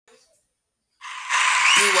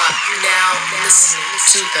the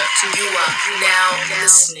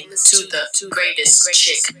greatest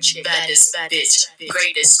chick,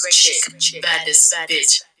 baddest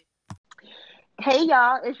bitch. Hey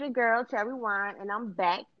y'all, it's your girl Cherry Wine, and I'm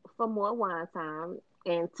back for more wine time.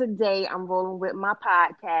 And today I'm rolling with my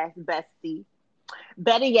podcast bestie.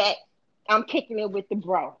 Better yet, I'm kicking it with the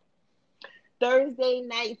bro. Thursday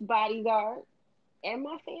night's bodyguard and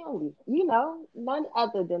my family. You know, none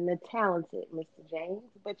other than the talented Mr. James,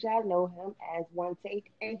 but y'all know him as One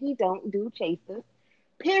Take, and he don't do chasers.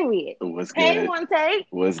 Period. What's Hey, good? One Take.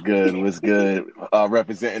 What's good? What's good?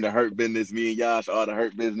 Representing the Hurt Business, me and Yash are the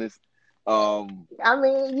Hurt Business. I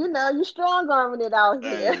mean, you know, you strong arming it out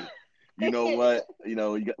here. Hey, you know what?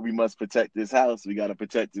 We must protect this house. We got to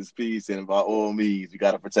protect this peace, and by all means, we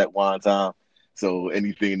got to protect wine time. So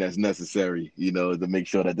anything that's necessary, to make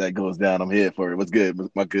sure that goes down, I'm here for it. What's good,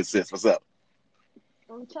 my good sis? What's up?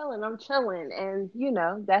 I'm chilling, and you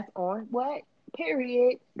know that's on what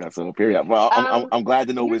period. That's on period. Well, I'm Um, I'm glad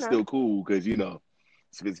to know you we're know, still cool because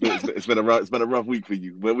it's been a rough week for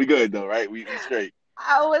you, but we good though, right? We straight.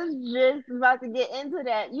 I was just about to get into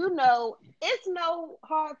that. You know, it's no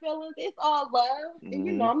hard feelings. It's all love. And,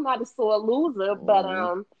 you Hmm. know, I'm not a sore loser, but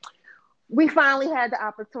Hmm. we finally had the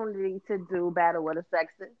opportunity to do Battle with the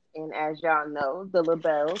Sexes, and as y'all know, the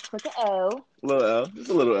LaBelles put the L. Little L, just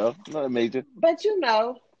a little L, not a major. But you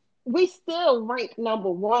know, we still rank number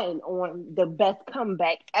one on the best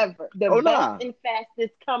comeback ever, the Oh best nah, and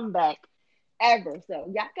fastest comeback ever.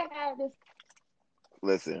 So y'all can have this.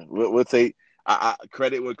 listen, we'll take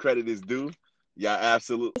credit where credit is due. Y'all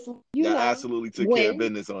absolutely, You y'all know, absolutely took care of win.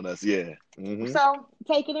 business on us. Yeah. Hmm. So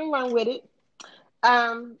take it and run with it.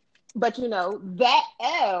 Um, but you know, that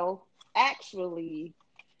L actually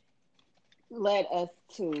led us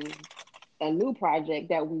to a new project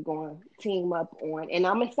that we're going to team up on, and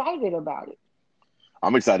I'm excited about it.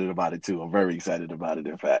 I'm excited about it too. I'm very excited about it.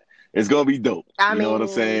 In fact, it's gonna be dope. I You know what I'm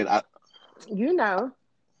saying? mean, you know,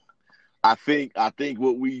 I think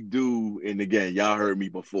what we do, and again, y'all heard me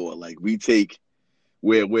before. Like we take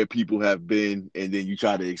where people have been, and then you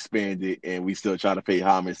try to expand it, and we still try to pay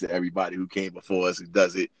homage to everybody who came before us who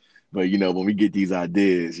does it. But when we get these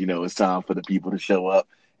ideas, it's time for the people to show up,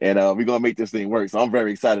 and we're gonna make this thing work. So I'm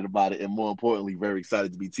very excited about it, and more importantly, very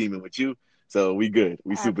excited to be teaming with you. So we good,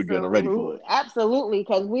 we super good. I'm ready for absolutely, it. absolutely,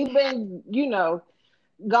 because we've been, you know,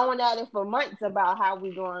 going at it for months about how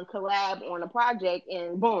we're going to collab on a project,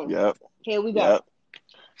 and boom, Yep, here we go. yep.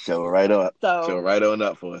 Show it right up. Show it So, right on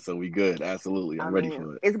up for us. So we good. Absolutely. I I'm ready mean,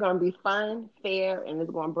 for it. it's going to be fun, fair, and it's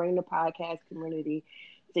going to bring the podcast community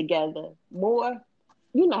together more.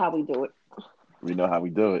 You know how we do it. We know how we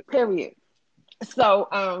do it. Period.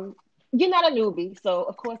 So, you're not a newbie, so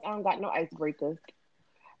of course I don't got no icebreakers.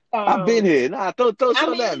 I've been Um, here. Nah, throw I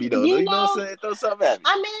something at me mean, though. you You know what I'm know, saying? Throw something at me.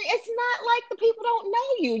 I mean, it's not like the people don't know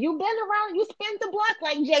you. You've been around. You spin the block,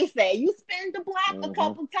 like Jay said. You spin the block a Hmm.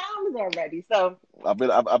 couple times already. So, I've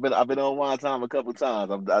been on wine time a couple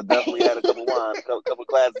times. I definitely had a couple wine, couple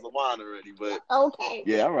glasses of wine already. But okay.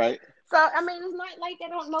 yeah, all right. So, I mean, it's not like they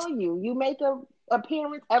don't know you. You make a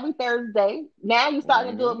appearance every Thursday. Now you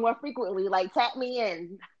starting to do Hmm. it more frequently. Like tap me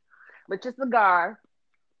in with your cigar,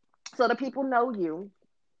 so the people know you.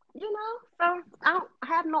 You know. So I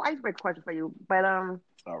have no icebreaker question for you, but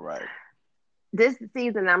All right. this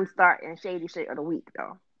season I'm starting shady shit of the week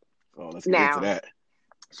though. Oh, let's get into Now, that.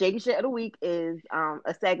 shady shit of the week is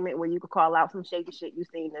a segment where you could call out some shady shit you've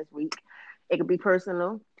seen this week. It could be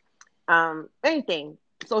personal, anything,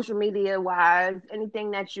 social media wise,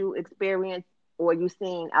 anything that you experience or you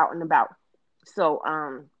seen out and about. So,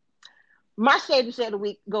 my shady shit of the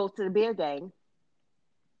week goes to the beer gang,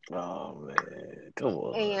 Oh man, come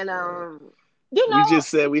on, and man. you We know, just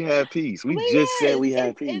said we had peace. We we just said is we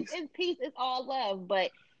had peace. it's peace, it's all love,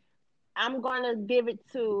 but I'm gonna give it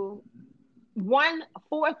to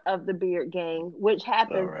 1/4 of the beard gang, which All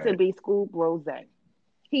happens to right. be Scoop Rose.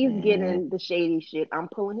 He's Mm-hmm. getting the shady shit. I'm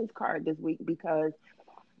pulling his card this week because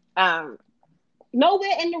um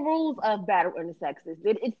nowhere in the rules of Battle in the Sexes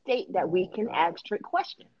did it state that we Oh can my god. ask trick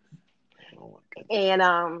questions. Oh my goodness.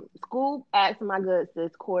 And Scoop asked my good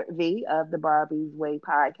sis Court V of the Barbie's Way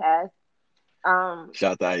podcast. Um,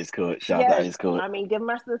 Shout to Ice Court. Shout to yes, Ice Court. I mean give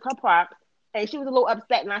my sis her props. And she was a little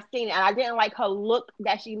upset and I seen it and I didn't like her look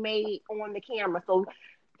that she made on the camera. So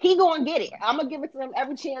he gonna get it. I'm gonna give it to him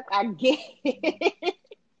every chance I get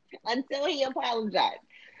until he apologized.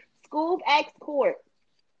 Scoop asked Court,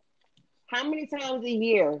 how many times a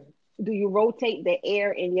year do you rotate the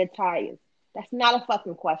air in your tires? That's not a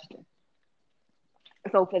fucking question.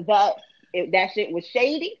 So for that, if that shit was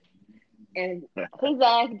shady, and his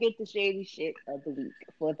ass get the shady shit of the week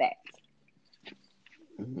for that.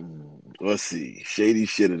 Let's see. Shady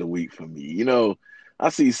shit of the week for me. I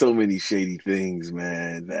see so many shady things,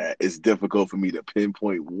 man, that it's difficult for me to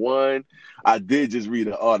pinpoint one. I did just read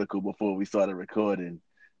an article before we started recording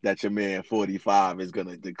that your man 45 is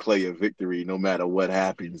gonna declare victory no matter what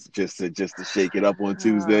happens, just to shake it up on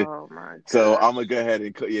Tuesday. Oh my So gosh. I'm gonna go ahead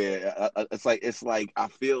and yeah. It's like I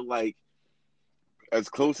feel like as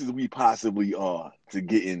close as we possibly are to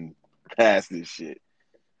getting past this shit.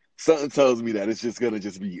 Something tells me that it's just gonna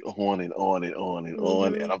just be on and on and on and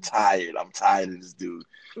on, and Mhm. I'm tired. I'm tired of this dude.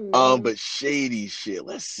 Mhm. But shady shit.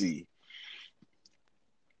 Let's see.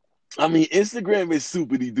 I mean, Instagram is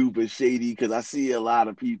super duper shady because I see a lot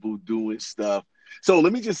of people doing stuff. So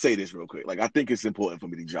let me just say this real quick. Like, I think it's important for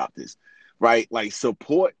me to drop this, right? Like,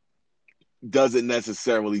 support doesn't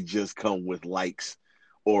necessarily just come with likes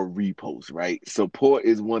or reposts, right? Support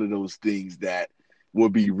is one of those things that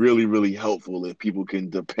would be really, really helpful if people can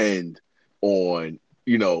depend on,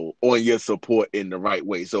 on your support in the right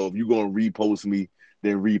way. So if you're going to repost me,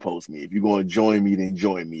 then repost me. If you're going to join me, then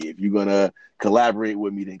join me. If you're going to collaborate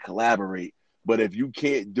with me, then collaborate. But if you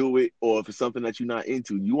can't do it, or if it's something that you're not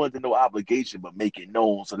into, you under no obligation, but make it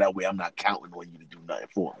known so that way I'm not counting on you to do nothing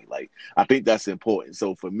for me. Like, I think that's important.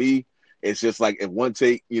 So for me, it's just like if one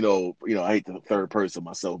take, I hate the third person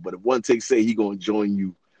myself, but if one take say he gonna join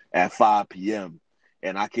you at 5 p.m.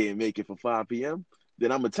 and I can't make it for 5 p.m.,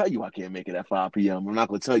 then I'm gonna tell you I can't make it at 5 p.m. I'm not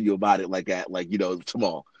gonna tell you about it like at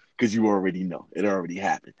tomorrow because you already know it already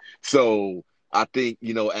happened. So I think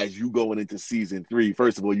as you going into season 3,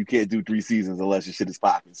 first of all, you can't do 3 seasons unless your shit is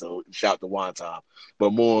popping. So shout to One Time,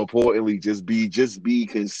 but more importantly, just be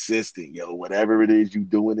consistent, yo. Whatever it is you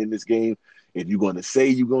doing in this game, if you're going to say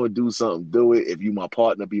you're going to do something, do it. If you my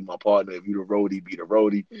partner, be my partner. If you the roadie, be the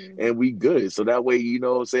roadie. Mhm. And we good. So that way, what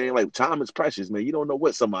I'm saying? Like, time is precious, man. You don't know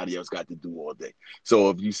what somebody else got to do all day. So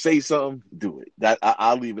if you say something, do it.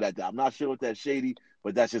 I'll leave it at that. I'm not sure if that's shady,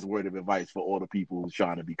 but that's just word of advice for all the people who's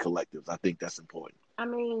trying to be collectives. I think that's important. I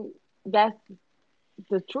mean, that's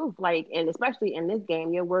the truth. Like, and especially in this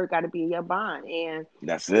game, your word got to be your bond. And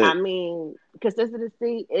That's I it. mean,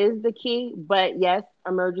 consistency is the key. But yes,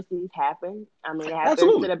 emergencies happen. I mean, it happens to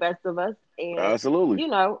Absolutely. the best of us, and Absolutely.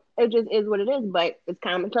 it just is what it is. But it's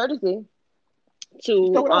common courtesy Just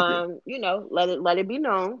throw to it out there. let it be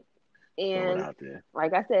known. Throw it And out there.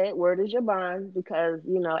 like I said, word is your bond because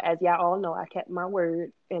as y'all all know, I kept my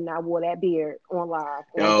word and I wore that beard on live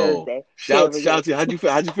on Yo, Thursday. shout Period. to you.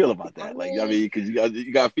 How'd you feel about I that? Like, I mean, mean, because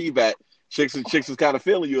you got feedback. Chicks was kind of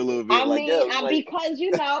feeling you a little bit. Like, yo, like. because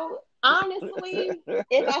honestly,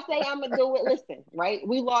 if I say I'm gonna do it, listen, right?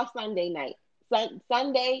 We lost Sunday night.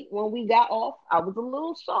 Sunday when we got off, I was a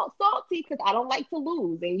little salty because I don't like to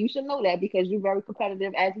lose, and you should know that because you're very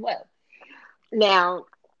competitive as well. Now,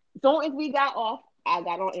 soon as we got off, I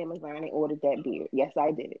got on Amazon and ordered that beard. Yes,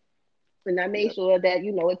 I did it, and I made Yep. sure that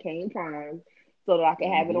it came prime so that I could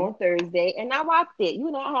have it Mm-hmm. on Thursday, and I rocked it.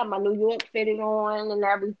 I had my New York fitted on and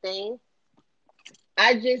everything.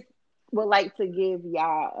 I just would like to give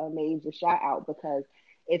y'all a major shout out because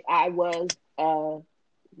if I was a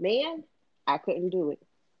man, I couldn't do it.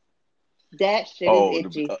 That shit is Oh,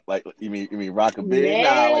 itchy. like you mean rock a beard?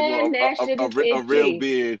 Nah, like Man, well, that shit is a real itchy.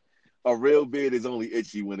 beard, a real beard is only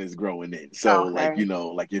itchy when it's growing in. So like Okay.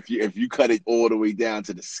 like if you cut it all the way down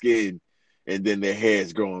to the skin, and then the hair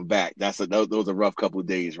is growing back, those are a rough couple of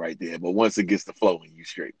days right there. But once it gets to flowing, you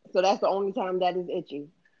straight. So that's the only time that is itchy.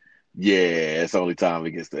 Yeah, that's the only time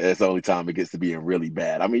it gets to being really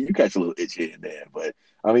bad. I mean, you catch a little itch here and there, but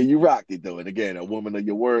I mean, you rocked it though. And again, a woman of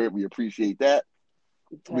your word, we appreciate that.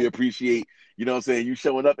 We Okay. appreciate, what I'm saying, you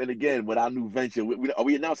showing up. And again, with our new venture, are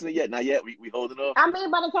we announcing it yet? Not yet. We holding off. I mean,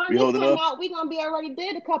 by the time We this holding come off. out, we gonna be already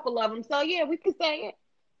did a couple of them. So yeah, we could say it.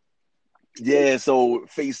 Yeah. So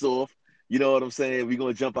face off. You know what I'm saying? We're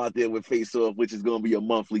gonna jump out there with face off, which is gonna be a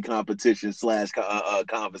monthly competition slash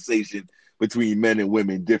conversation between men and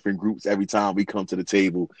women, different groups every time we come to the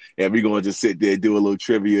table, and we're gonna just sit there, do a little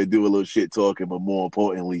trivia, do a little shit talking, but more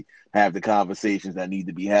importantly, have the conversations that need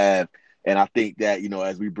to be had. And I think that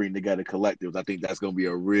as we bring together collectives, I think that's going to be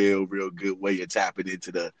a real, real good way of tapping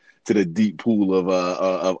into the deep pool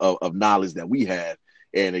of knowledge that we have.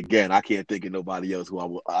 And again, I can't think of nobody else who I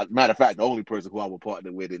will. Matter of fact, the only person who I will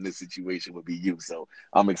partner with in this situation would be you. So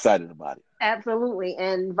I'm excited about it. Absolutely,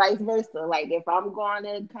 and vice versa. Like if I'm going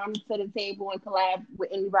to come to the table and collab with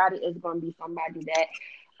anybody, it's going to be somebody that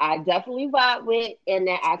I definitely vibe with, and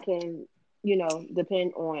that I can,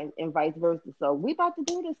 depend on, and vice versa. So we about to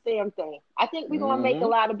do this damn thing. I think we're going to make a Mm-hmm.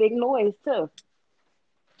 lot of big noise too.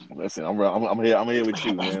 Listen, I'm here. I'm here with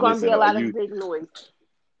you, It's man. going to be Listen, a lot of big noise.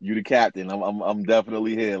 you the captain. I'm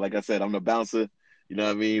definitely here. Like I said, I'm the bouncer. You know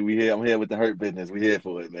what I mean? We here. I'm here with the hurt business. We here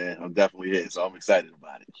for it, man. I'm definitely here, so I'm excited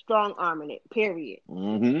about it. Strong arming it, period.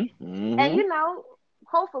 Mm-hmm. And Mm-hmm.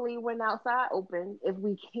 hopefully when outside open, if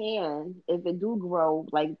we can, if it do grow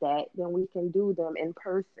like that, then we can do them in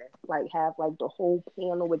person. Like have like the whole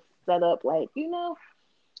panel with set up like,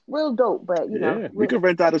 real dope. But Yeah, we could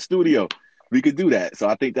rent out a studio. We could do that. So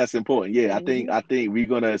I think that's important. Yeah, mm-hmm. I think we're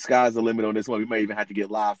gonna sky's the limit on this one. We might even have to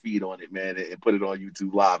get live feed on it, man, and put it on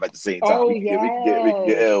YouTube live at the same time. Oh We can get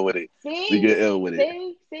yes. ill with it. We See, get ill with it.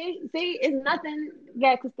 see, it's nothing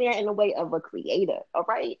that could stand in the way of a creator, all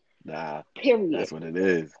right? Nah, Period. that's what it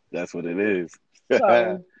is. That's what it is.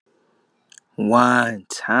 So Wine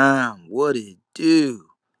time, what it do?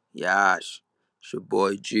 Yash, it's your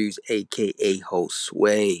boy Juice, aka Host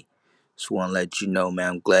Sway. Just want to let you know, man,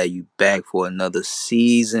 I'm glad you back for another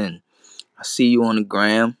season. I see you on the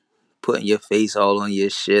gram, putting your face all on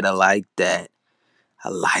your shit. I like that. I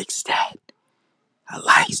likes that. I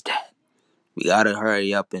likes that. We gotta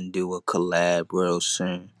hurry up and do a collab real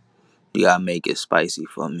soon. You gotta make it spicy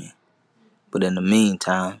for me. But in the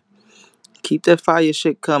meantime, keep that fire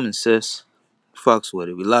shit coming, sis. Fucks with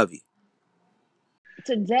it. We love you.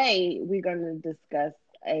 today we're gonna discuss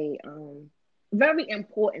a very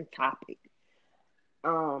important topic.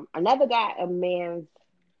 I never got a man's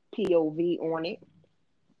POV on it.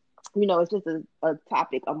 It's just a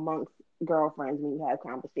topic amongst girlfriends when you have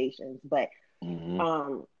conversations. But hmm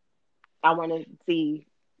um, I want to see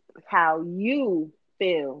how you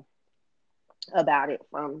feel about it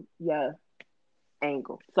from your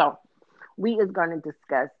angle. So we is going to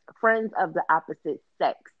discuss friends of the opposite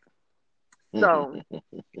sex. So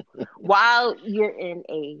while you're in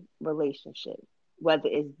a relationship, whether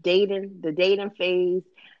it's dating, the dating phase,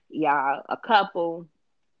 y'all a couple,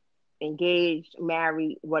 engaged,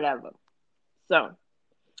 married, whatever. So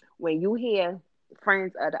when you hear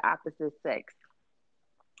friends of the opposite sex,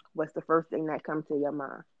 what's the first thing that comes to your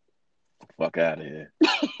mind? Fuck out of here.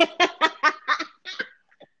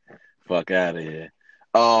 Fuck out of here.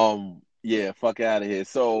 Yeah, fuck out of here.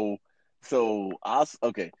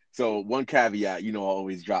 Okay. So one caveat, I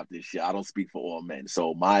always drop this shit. I don't speak for all men.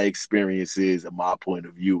 So my experiences and my point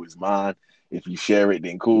of view is mine. If you share it,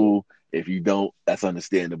 then cool. If you don't, that's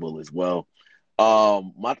understandable as well.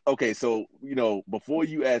 My okay. So before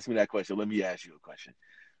you ask me that question, let me ask you a question.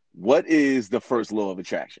 What is the first law of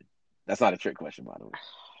attraction? That's not a trick question, by the way.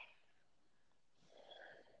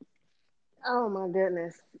 Oh my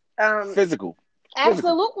goodness. Um, Physical, physical,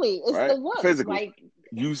 Absolutely. It's the right? look. Physical. Like,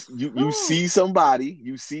 You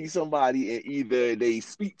see somebody, and either they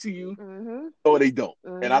speak to you mm-hmm, or they don't.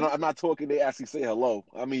 And mm-hmm, I'm not talking. They actually say hello.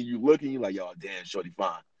 I mean, you look and you like, yo, damn, shorty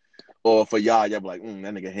fine. Or for y'all be like, that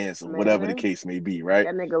nigga handsome, whatever the man, case may be, right?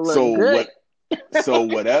 that nigga look So good. what?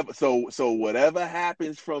 So whatever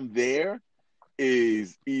happens from there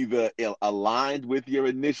is either aligned with your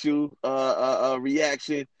initial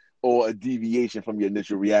reaction or a deviation from your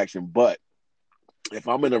initial reaction. But if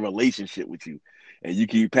I'm in a relationship with you and you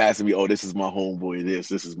keep passing me, oh, this is my homeboy,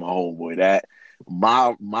 this is my homeboy, that,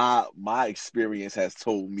 my experience has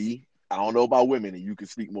told me, I don't know about women, and you can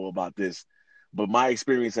speak more about this, but my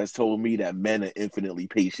experience has told me that men are infinitely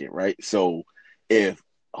patient, right? So if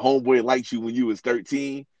homeboy liked you when you was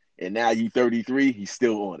 13 and now you 33, he's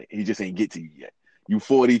still on it. He just ain't get to you yet. You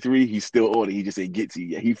 43, he's still on it. He just ain't get to you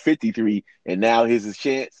yet. He 53, and now here's his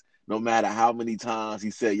chance. No matter how many times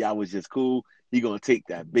he said y'all was just cool, he gonna take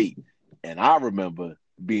that bait. And I remember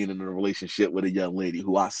being in a relationship with a young lady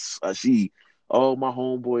who oh, my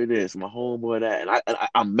homeboy this, my homeboy that, and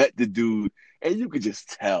I met the dude, and you could just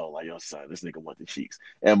tell like, yo, son, this nigga want the cheeks.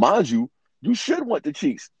 And mind you, you should want the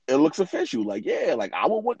cheeks. It looks official. Like, yeah, like I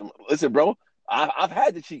would want them. Listen, bro, I've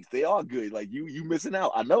had the cheeks. They are good. Like you missing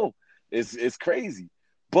out. I know it's crazy,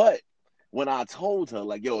 but when I told her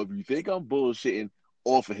like, yo, if you think I'm bullshitting,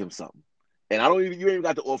 offer him something. And you ain't even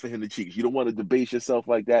got to offer him the cheeks. You don't want to debase yourself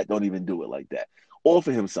like that. Don't even do it like that.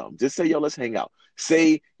 Offer him something. Just say, yo, let's hang out.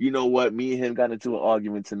 Say, you know what, me and him got into an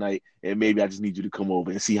argument tonight, and maybe I just need you to come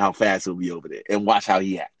over and see how fast he'll be over there and watch how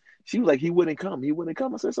he act. She was like, he wouldn't come. He wouldn't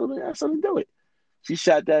come. I said, so then do it. She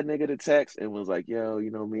shot that nigga the text and was like, yo, me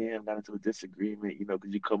and him got into a disagreement,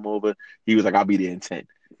 could you come over? He was like, I'll be there in 10.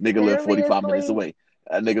 Nigga live 45 minutes Seriously? away.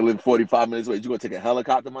 That nigga live 45 minutes away. You gonna take a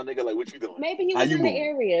helicopter, my nigga? Like, what you doing? Maybe he How was you in the moving?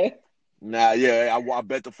 area. Nah, yeah, I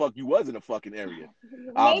bet the fuck you was in the fucking area.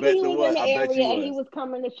 I Maybe bet he the was in what? the I bet area you and he was. was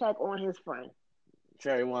coming to check on his friend.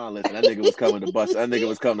 Cherry Wine, listen, that nigga was coming to bust. That nigga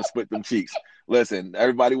was coming to split them cheeks. Listen,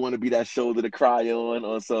 everybody want to be that shoulder to cry on,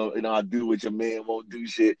 or so I do what your man won't do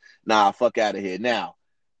shit. Nah, fuck out of here. Now,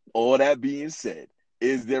 all that being said,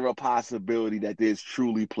 is there a possibility that there's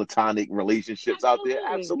truly platonic relationships out there?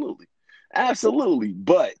 Absolutely. Absolutely. Absolutely.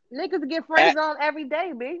 But Niggas get friend zoned every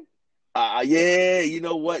day, B. yeah, you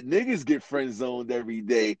know what? Niggas get friend zoned every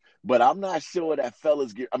day, but I'm not sure that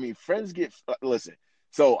fellas get. I mean, friends get. Listen,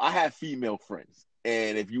 so I have female friends,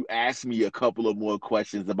 and if you ask me a couple of more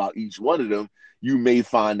questions about each one of them, you may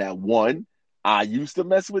find that one, I used to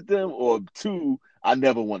mess with them, or two, I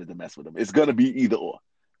never wanted to mess with them. It's gonna be either or.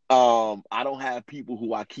 I don't have people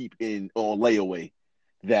who I keep in on layaway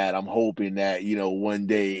that I'm hoping that, one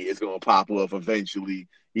day it's gonna pop off eventually.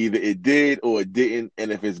 Either it did or it didn't.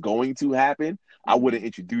 And if it's going to happen, I wouldn't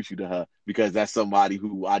introduce you to her because that's somebody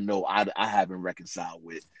who I know I haven't reconciled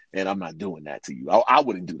with. And I'm not doing that to you. I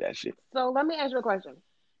wouldn't do that shit. So let me ask you a question.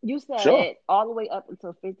 You Sure. said all the way up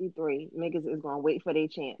until 53, niggas is gonna wait for their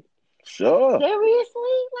chance. Sure. Seriously?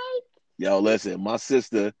 Like, Yo, listen, my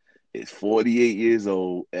sister is 48 years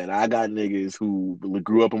old, and I got niggas who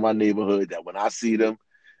grew up in my neighborhood that when I see them,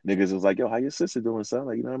 niggas was like, yo, how your sister doing, son?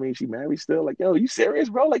 Like, you know what I mean? She married still? Like, yo, you serious,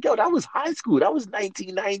 bro? Like, yo, that was high school. That was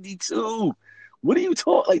 1992. What are you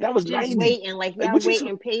talking? Like, that was just 90. waiting, like Like, y'all what you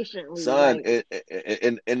waiting patiently, son, like.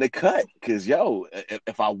 and the cut, because yo,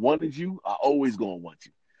 if I wanted you, I always gonna want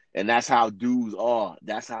you, and that's how dudes are.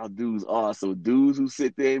 That's how dudes are. So dudes who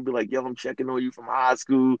sit there and be like, "Yo, I'm checking on you from high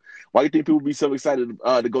school." Why do you think people be so excited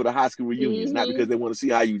to go to high school reunions? Not Hmm. because they want to see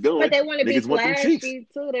how you But doing. they want to be Niggas want them cheeks. flashy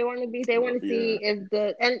too. They want to see Yeah, if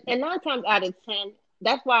the and 9 times out of 10,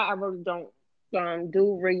 that's why I really don't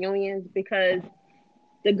do reunions, because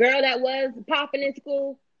the girl that was popping in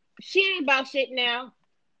school, she ain't about shit now.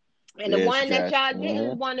 And the yeah, she one that trash. y'all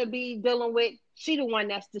didn't want to be dealing with, she the one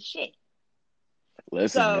that's the shit.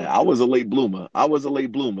 Listen, man, So, I was a late bloomer. I was a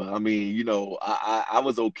late bloomer. I mean, I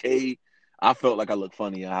was okay. I felt like I looked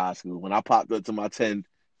funny in high school when I popped up to my 10,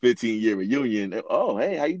 15-year reunion. Oh,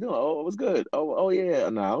 hey, how you doing? Oh, it was good. Oh, yeah.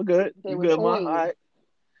 Nah, I'm good. they You was good, ma? All on you. right.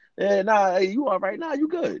 Yeah, nah, hey, you all right? Nah, you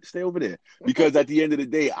good. Stay over there. Because at the end of the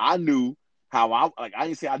day, I knew how I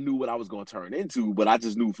didn't say I knew what I was going to turn into, but I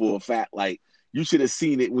just knew for a fact, like, you should have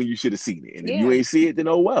seen it when you should have seen it. And if you Yeah. ain't see it, then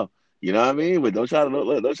oh well. You know what I mean? But don't try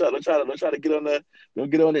to get on don't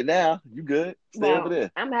get on it now. You good. Stay over Well,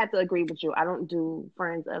 there. I'm gonna have to agree with you. I don't do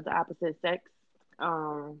friends of the opposite sex.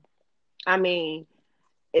 Um, I mean,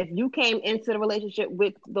 if you came into the relationship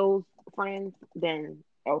with those friends, then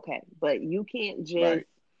okay. But you can't just Right.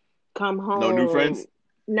 come No new home. friends?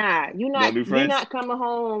 Nah, No new you're friends? not coming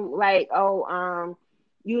home like, oh,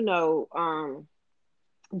 you know,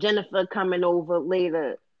 Jennifer coming over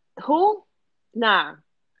later. Who? Nah,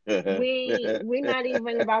 we not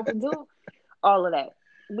even about to do all of that.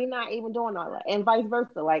 We're not even doing all that, and vice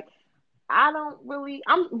versa. Like, I don't really.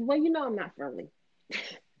 I'm not friendly.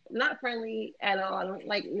 Not friendly at all. I don't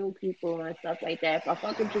like new people and stuff like that. If I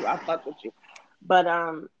fuck with you, I fuck with you. But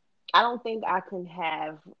I don't think I can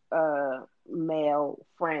have a male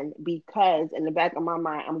friend, because in the back of my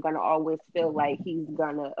mind, I'm gonna always feel like he's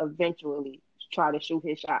gonna eventually try to shoot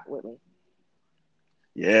his shot with me,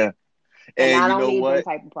 Yeah. and And I you don't know need them what?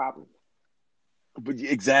 type of problems. But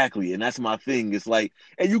exactly, and that's my thing. It's like,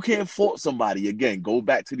 and you can't fault somebody. Again, go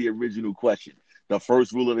back to the original question. The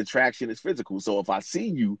first rule of attraction is physical. So if I see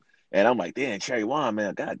you and I'm like, damn, cherry wine,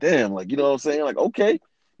 man, goddamn, like, you know what I'm saying? Like, okay,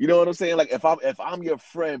 you know what I'm saying? Like, if I'm your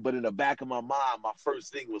friend, but in the back of my mind, my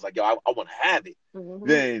first thing was like, yo, I want to have it. Hmm.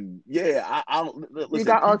 Then yeah, I don't You listen.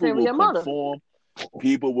 got People will ulterior motive. conform.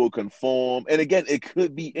 People will conform, and again, it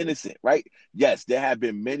could be innocent, right? Yes, there have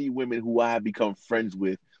been many women who I have become friends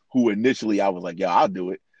with who initially I was like, yeah, I'll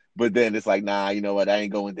do it. But then it's like, nah, you know what? I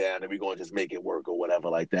ain't going down and we're going to just make it work or whatever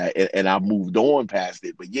like that. And I moved on past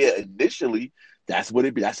it. But yeah, initially, that's what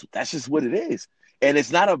it be. That's just what it is. And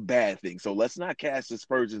it's not a bad thing. So let's not cast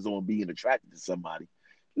aspersions on being attracted to somebody.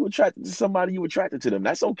 You attracted to somebody, you attracted to them.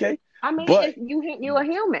 That's okay. I mean, But it's you a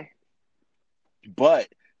human. but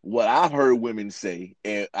what I've heard women say,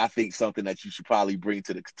 and I think something that you should probably bring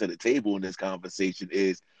to the table in this conversation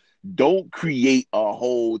is don't create a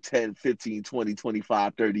whole 10, 15, 20,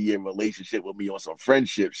 25, 30-year relationship with me on some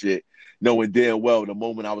friendship shit, knowing damn well the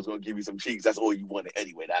moment I was going to give you some cheeks, that's all you wanted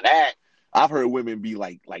anyway. Now that I've heard women be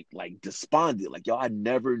like despondent, like, yo, I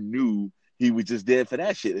never knew he was just there for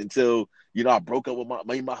that shit until, I broke up with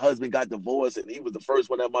my husband got divorced and he was the first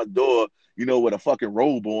one at my door, with a fucking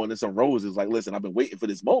robe on and some roses. Like, listen, I've been waiting for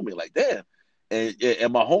this moment. Like, damn.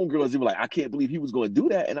 And my homegirls even like, I can't believe he was going to do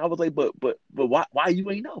that. And I was like, but why you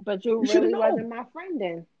ain't know? But you You should have really known. wasn't my friend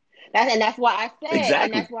then. That's why I said, and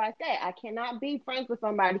Exactly. that's why I said I cannot be friends with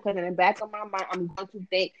somebody, because in the back of my mind, I'm going to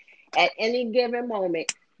think at any given moment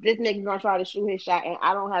this nigga gonna try to shoot his shot, and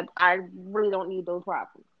I really don't need those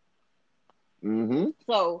problems. Mm-hmm.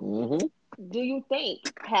 So, Mm-hmm. do you think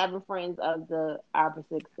having friends of the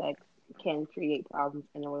opposite sex can create problems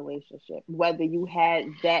in a relationship. Whether you had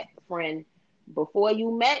that friend before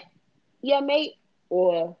you met your mate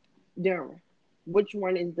or during. Which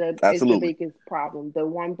one is the Absolutely. biggest problem? The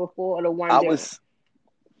one before or the one I during? was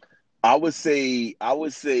I would say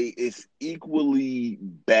it's equally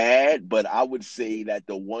bad, but I would say that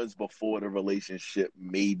the ones before the relationship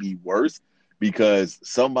may be worse because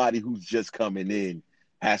somebody who's just coming in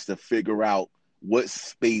has to figure out what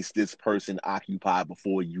space this person occupied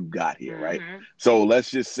before you got here, right? Mm-hmm. So let's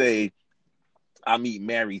just say I meet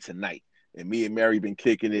Mary tonight, and me and Mary been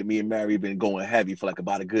kicking it. Me and Mary been going heavy for like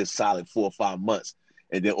about a good solid 4 or 5 months,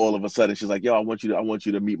 and then all of a sudden she's like, "Yo, I want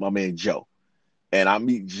you to meet my man Joe." And I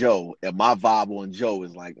meet Joe, and my vibe on Joe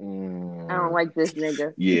is like, I don't like this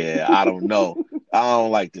nigga. yeah, I don't know. I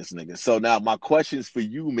don't like this nigga. So now my questions for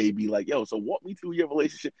you may be like, yo, so walk me through your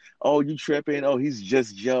relationship. Oh, you tripping? Oh, he's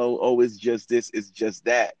just Joe. Oh, it's just this, it's just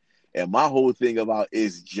that. And my whole thing about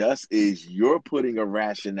is you're putting a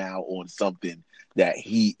rationale on something that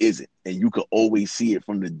he isn't. And you can always see it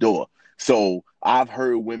from the door. So I've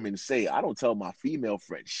heard women say, I don't tell my female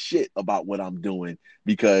friends shit about what I'm doing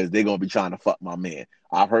because they're gonna be trying to fuck my man.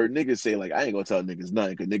 I've heard niggas say, like, I ain't gonna tell niggas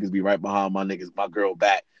nothing because niggas be right behind my girl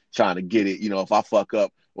back trying to get it. You know, if I fuck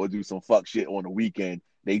up or do some fuck shit on the weekend,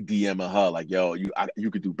 they DMing her like, yo,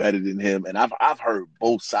 you could do better than him. And I've heard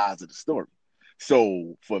both sides of the story.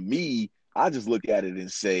 So for me, I just look at it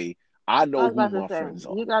and say, I I know was who about to my say, friends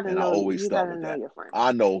are. you gotta And I know always you start gotta with know that. your friends.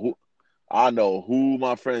 I know who I know who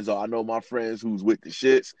my friends are. I know my friends who's with the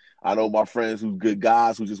shits. I know my friends who's good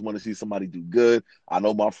guys who just want to see somebody do good. I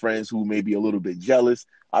know my friends who may be a little bit jealous.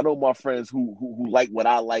 I know my friends who like what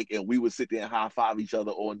I like, and we would sit there and high five each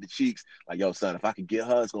other on the cheeks, like, yo, son, if I could get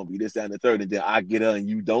her, it's gonna be this, that, and the third, and then I get her and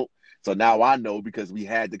you don't. So now I know because we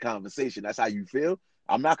had the conversation. That's how you feel.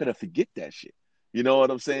 I'm not gonna forget that shit. You know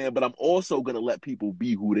what I'm saying? But I'm also gonna let people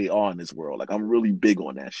be who they are in this world. Like I'm really big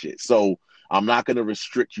on that shit. So I'm not gonna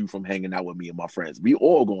restrict you from hanging out with me and my friends. We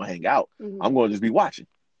all gonna hang out. Mm-hmm. I'm gonna just be watching.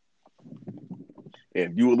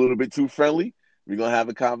 If you a little bit too friendly, we're gonna have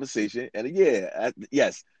a conversation. And yeah,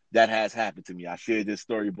 yes, that has happened to me. I shared this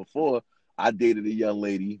story before. I dated a young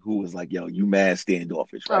lady who was like, "Yo, you mad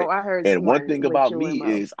standoffish, Oh, right?" I heard And one one thing with about you me and Mo.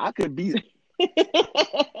 is I could be,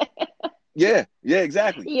 yeah,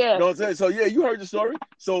 exactly. You Yeah. know what I'm saying? So yeah, you heard the story.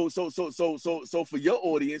 So for your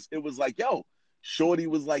audience, it was like, yo, Shorty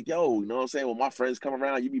was like, yo, you know what I'm saying? When my friends come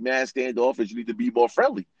around, you be mad standoffish. You need to be more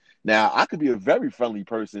friendly. Now I could be a very friendly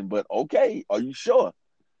person, but okay, are you sure?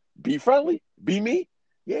 Be friendly, be me.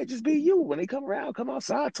 Yeah, just be you. When they come around, come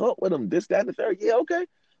outside, talk with them. This, that, and the third. Yeah, okay.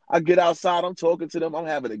 I get outside, I'm talking to them, I'm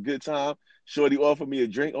having a good time. Shorty offered me a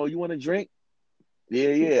drink. Oh, you want a drink? Yeah,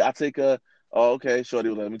 yeah. I take a. Oh, okay. Shorty,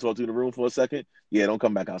 let me talk to you in the room for a second. Yeah, don't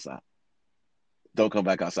come back outside. Don't come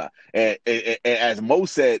back outside. And as Mo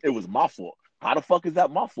said, it was my fault. How the fuck is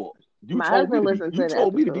that my fault? My husband listened You to the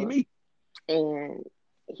told me to be episode me. and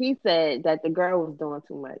he said that the girl was doing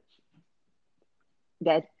too much.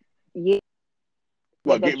 That yeah,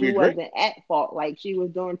 What, get that me you a drink? wasn't at fault. Like she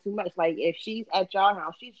was doing too much. Like if she's at your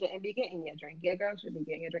house, she shouldn't be getting your drink. Your girl should be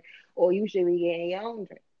getting your drink, or you should be getting your own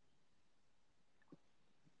drink.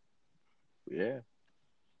 Yeah.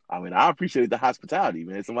 I mean, I appreciate the hospitality,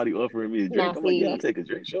 man. Somebody offering me a Now, drink. I'm like, yeah, I'll see, take a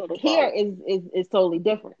drink. Sure, no here problem. is totally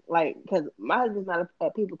different. Like, because my husband's not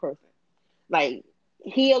a people person. Like,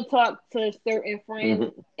 he'll talk to certain friends,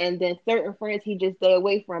 Mm-hmm. and then certain friends he just stay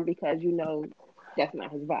away from because that's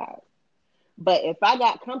not his vibe. But if I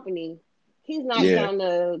got company, he's not Yeah.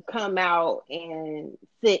 gonna come out and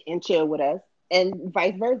sit and chill with us, and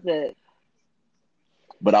vice versa.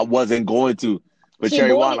 But I wasn't going to. But She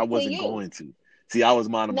Cherry bought Wine, I it to wasn't you. going to. See, I was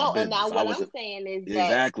minding my No, and now business. I what I'm wasn't. saying is that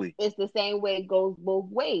Exactly. it's the same way it goes both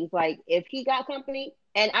ways. Like if he got company,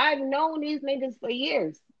 and I've known these niggas for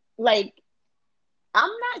years. Like I'm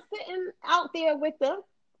not sitting out there with them.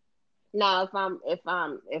 Now if I'm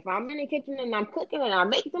in the kitchen and I'm cooking and I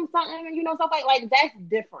make them something, stuff like that's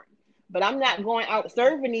different. But I'm not going out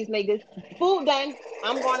serving these niggas. Food done,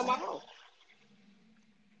 I'm going to my house.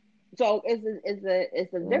 So it's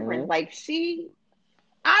a difference. Mm-hmm. Like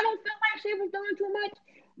I don't feel like she was doing too much,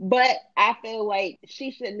 but I feel like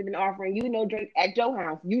she shouldn't have been offering you no drink at your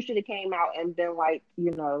house. You should have came out and been like,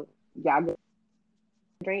 y'all get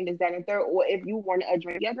a drink, is that and third, or if you wanted a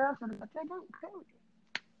drink, yeah, girl, should have got your drink.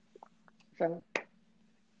 So,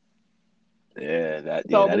 Yeah,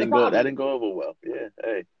 solving the that problem. didn't go over well. Yeah.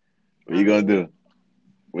 Hey, what I you gonna do? mean,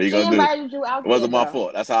 What you she gonna do? invited you It out there, wasn't my girl,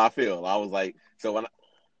 fault. That's how I feel. I was like, so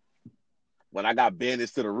when I got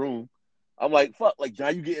banished to the room, I'm like, fuck, like,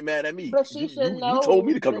 John, you getting mad at me? but she should You told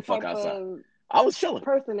me know to come the the fuck type outside. of I was chilling.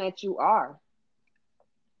 person that you are.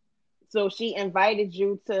 So she invited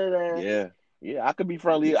you to the. Yeah, yeah, I could be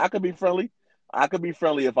friendly. I could be friendly. I could be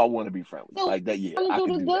friendly if I want to be friendly. So Like that, yeah, what I you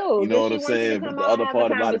could to do that. do? You know Does what she I'm want you to saying? But come the out other and have a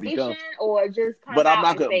part about it conversation, become, or just come but I'm out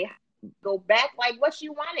not and gonna. say hi, go back? Like what she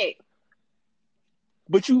wanted?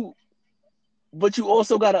 But you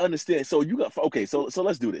also got to understand. So you got okay. So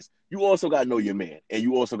let's do this. You also got to know your Hmm. man, and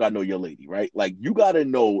you also got to know your lady, right? Like you got to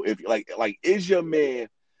know if like is your man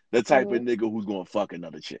the type of Hmm. nigga who's gonna fuck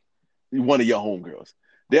another chick, one of your homegirls.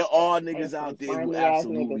 There are And niggas some out there who slimy ass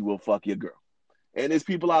absolutely niggas. will fuck your girl, and there's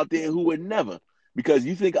people out there who would never. Because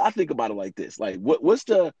I think about it like this: like what's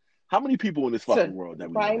the how many people in this fucking world that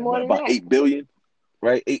we live Probably in? more What than about that. 8 billion?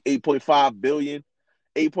 Right? 8.5 billion,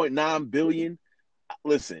 8.9 billion.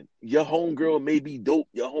 Listen, your homegirl may be dope,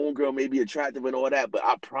 your homegirl may be attractive and all that, but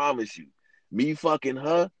I promise you, me fucking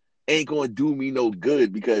her ain't gonna do me no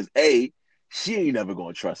good because A, she ain't never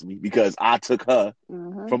gonna trust me because I took her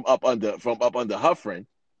Hmm. from up under her friend,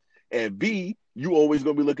 and B, you always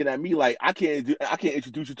gonna be looking at me like I can't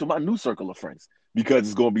introduce you to my new circle of friends because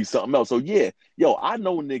it's gonna be something else. So yeah, yo, I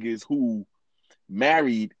know niggas who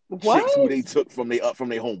married chicks who What? they took from their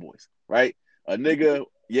homeboys, right? A nigga,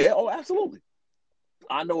 yeah, oh, absolutely.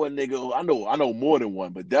 I know a nigga. I know more than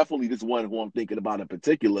one, but definitely this one who I'm thinking about in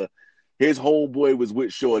particular. His homeboy was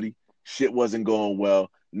with Shorty. Shit wasn't going well.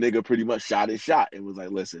 Nigga pretty much shot his shot and was like,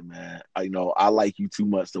 "Listen, man, I like you too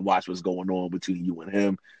much to watch what's going on between you and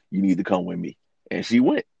him. You need to come with me." And she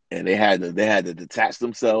went, and they had to detach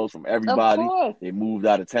themselves from Of everybody. course. They moved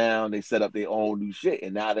out of town. They set up their own new shit,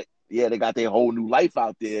 and now they got their whole new life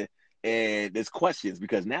out there. And there's questions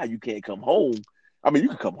because now you can't come home. I mean, you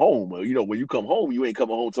can come home, but when you come home, you ain't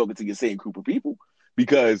coming home talking to your same group of people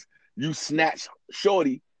because you snatched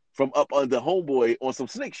Shorty from up under homeboy on some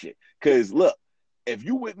snake shit. Cause look, if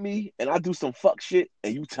you with me and I do some fuck shit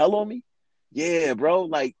and you tell on me, yeah, bro,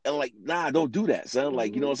 like, nah, don't do that, son.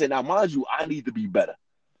 Like, you know Hmm. what I'm saying? Now, mind you, I need to be better,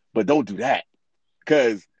 but don't do that.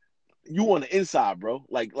 Cause you on the inside, bro.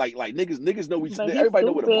 Like niggas know But he's everybody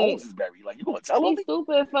know where the stupid. bones is buried. Like, you gonna tell on He's me?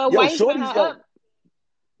 stupid for Yo, wifing her Shorty's yo, up.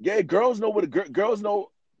 yeah, girls know what girls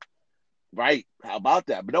know. Right. How about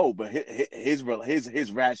that? But no, but his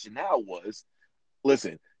rationale was,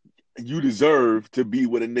 listen, you deserve to be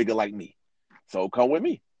with a nigga like me. So come with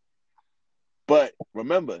me. But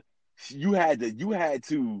remember, you had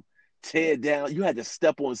to tear down, you had to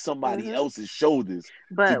step on somebody Hmm. else's shoulders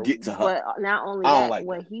to But get to her. but not only I don't that, like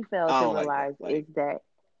what that. he failed I to don't like that. realize Like, is that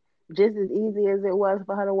just as easy as it was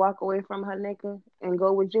for her to walk away from her nigga and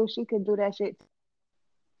go with you, she could do that shit.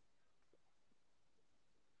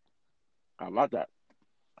 how about that?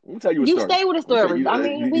 Let me tell you a You story. stay with the Let me tell stories. you, I you,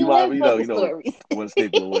 mean, we you might, live for the stories. one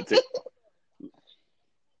staple and one tick.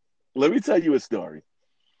 Let me tell you a story.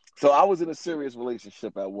 So I was in a serious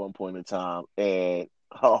relationship at one point in time, and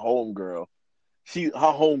her homegirl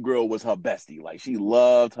was her bestie. Like she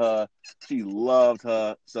loved her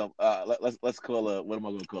some. Let's call her. What am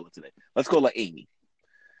I gonna call her today? Let's call her Amy.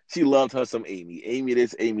 She loved her some Amy. Amy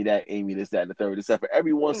this, Amy that, Amy this, that, and the third. Except for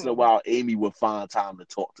every once in a Mm. while, Amy would find time to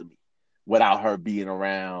talk to me without her being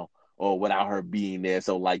around or without her being there.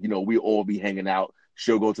 So like, we all be hanging out.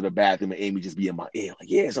 She'll go to the bathroom and Amy just be in my ear, like,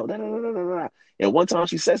 yeah, so da, da, da, da, da. And one time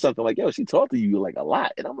she said something like, yo, she talked to you like a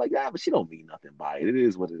lot. And I'm like, yeah, but she don't mean nothing by it. It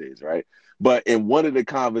is what it is, right? But in one of the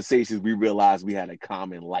conversations, we realized we had a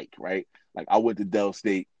common like, right? Like I went to Dell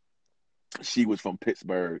State, she was from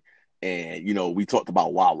Pittsburgh, and we talked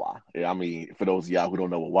about Wawa. I mean, for those of y'all who don't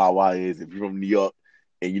know what Wawa is, if you're from New York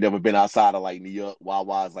and you never been outside of like New York,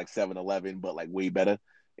 Wawa is like 7-Eleven, but like way better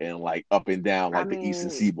and like up and down I like the Eastern mean,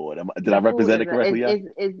 Seaboard. Did I the food represent is it correctly? Yeah,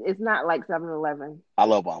 it's not like 7-Eleven. I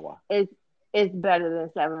love Wawa. It's it's better than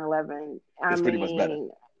 7-Eleven. I It's pretty much better. mean,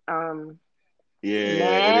 um,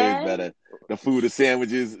 Yeah, it is man, better. The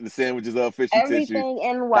sandwiches are official tissue. everything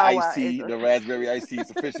in The iced Wawa is tea, the raspberry iced tea is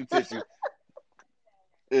official tissue.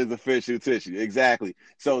 Is official tissue. Exactly.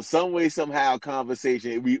 So some way, somehow,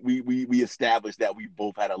 conversation, we established that we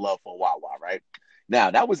both had a love for Wawa, right?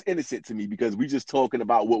 Now that was innocent to me because we just talking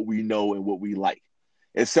about what we know and what we like.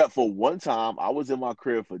 Except for one time I was in my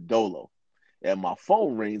crib for Dolo and my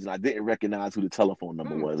phone rings and I didn't recognize who the telephone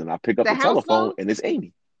number mm. was. And I pick up The the house telephone phone. and it's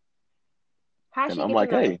Amy. How And she I'm get the like,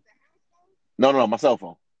 number? hey, no, no, no, my cell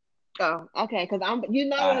phone. Oh, okay. Because I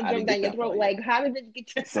want to I jump didn't down get your that far throat. yet. Like, how did it get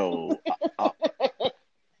So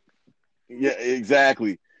yeah,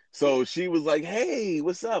 exactly. So she was like, "Hey,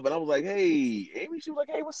 what's up?" And I was like, "Hey, Amy." She was like,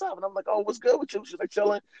 "Hey, what's up?" And I'm like, "Oh, what's good with you?" She's like,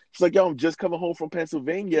 "Chilling." She's like, "Yo, I'm just coming home from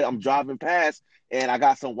Pennsylvania. I'm driving past, and I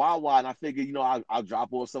got some Wawa, and I figured, I'll drop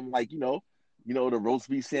off some like, the roast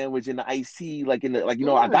beef sandwich and the iced tea, like in the like, I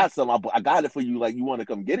mm. got some. I got it for you. Like, you want to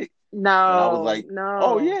come get it?" And I was No, like,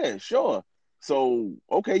 "Oh no. yeah, sure." So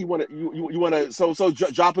okay,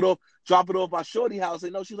 drop it off by Shorty house.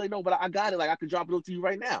 And no, she's like, no, but I got it. Like I can drop it off to you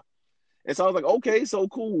right now. And so I was like, okay, so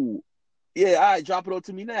cool. Yeah, all right, drop it off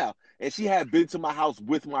to me now. And she had been to my house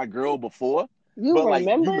with my girl before, You but like you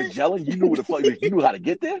remember? Magellan, you knew where the fuck you knew how to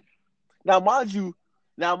get there. Now, mind you,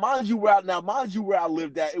 where I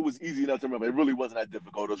lived at, it was easy enough to remember. It really wasn't that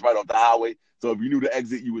difficult. It was right off the highway, so if you knew the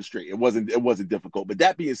exit, you were straight. It wasn't difficult. But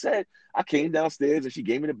that being said, I came downstairs and she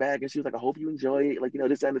gave me the bag and she was like, "I hope you enjoy it." Like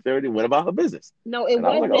this and the third, and went about her business. No, it And I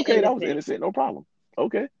was like, wasn't "Okay, that was innocent. innocent, no problem."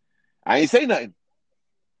 Okay, I ain't say nothing.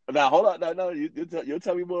 Now hold on, no, you'll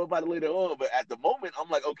tell me more about it later on. But at the moment, I'm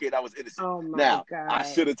like, okay, that was innocent. Oh my Now I God.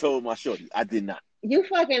 should have told my shorty. I did not. You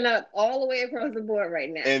fucking up all the way across the board right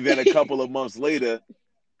now. And then a couple of months later,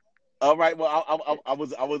 all right. Well, I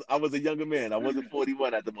was a younger man. I wasn't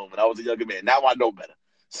 41 at the moment. I was a younger man. Now I know better.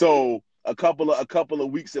 So a couple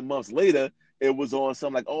of weeks and months later, it was on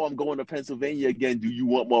something like, "Oh, I'm going to Pennsylvania again. Do you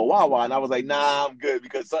want more Wawa?" And I was like, "Nah, I'm good,"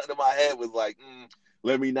 because something in my head was like,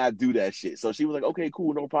 "Let me not do that shit." So she was like, "Okay,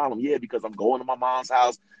 cool, no problem. Yeah, because I'm going to my mom's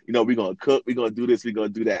house. We're gonna cook. We're gonna do this. We're gonna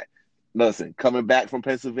do that." Listen, coming back from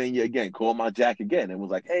Pennsylvania again, called my Jack again and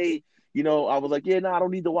was like, "Hey, I was like, yeah, no, I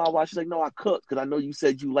don't need the Wawa." She's like, "No, I cooked because I know you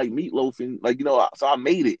said you like meatloaf and like, so I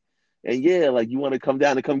made it. And yeah, like you want to come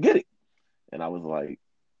down and come get it." And I was like,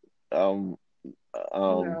 um,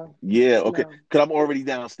 No, yeah, okay, no. because I'm already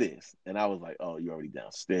downstairs. And I was like, "Oh, you're already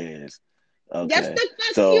downstairs. Yes, Okay. the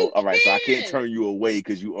fuck So, you all right, so I can't can. turn you away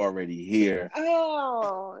because you already here.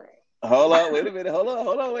 Oh. Hold on, wait a minute. Hold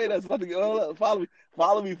on, wait. That's about to go. Hold on,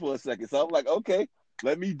 follow me for a second." So I'm like, okay,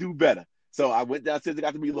 let me do better. So I went downstairs and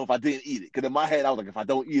got the meatloaf. I didn't eat it because in my head I was like, if I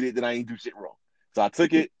don't eat it, then I ain't do shit wrong. So I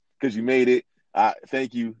took it because you made it.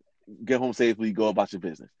 Thank you. Get home safely. Go about your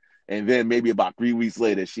business. And then maybe about 3 weeks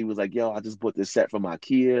later, she was like, "Yo, I just bought this set from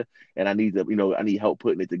IKEA, and I need help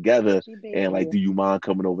putting it together. She been And like, do here. you mind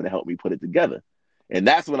coming over to help me put it together?" And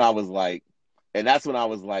that's when I was like,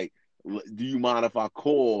 "Do you mind if I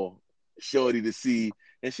call Shorty to see?"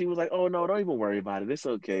 And she was like, "Oh no, don't even worry about it. It's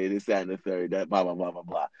okay. This, that, and the third, that, blah, blah, blah, blah,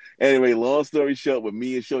 blah." Anyway, long story short, when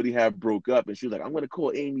me and Shorty have broke up, and she was like, "I'm gonna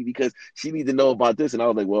call Amy because she needs to know about this." And I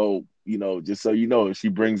was like, "Well, just so you know, if she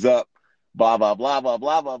brings up blah, blah, blah, blah,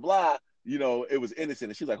 blah, blah, blah, it was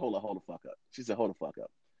innocent." And she's like, Hold the fuck up." She said, "Hold the fuck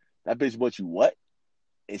up. That bitch bought you what?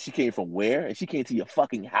 And she came from where? And she came to your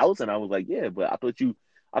fucking house?" And I was like, "Yeah, but I thought you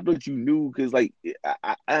knew because like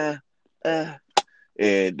uh,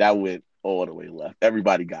 and that went all the way left.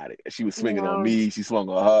 Everybody got it. She was swinging on No, me. She swung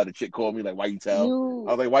on her. The chick called me like, "Why you tell?" I you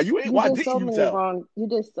was like, "Why you ain't? you Why did didn't so you many tell?" wrong. You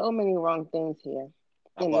did so many wrong things here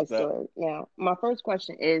How in about this that? story. Now, my first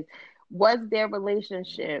question is, was their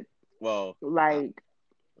relationship Well, like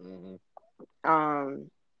mhm.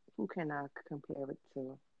 um? Who can I compare it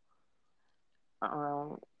to?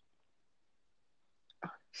 Um,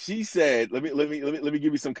 She said, let me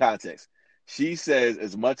give you some context. She says,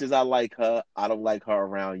 "As much as I like her, I don't like her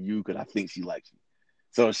around you because I think she likes you."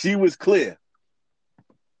 So she was clear.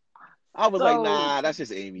 I was like, so "Nah, that's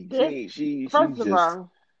just Amy. She this, ain't. first She's of just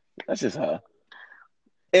all, that's just her."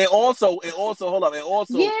 And also, hold up. And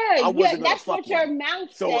also, yeah, I yeah, wasn't gonna that's fuck what with your her. mouth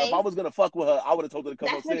So if I say. was gonna fuck with her, I would have told her to come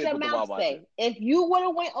That's what upstairs your with the mouth Wawa shit. say. If you would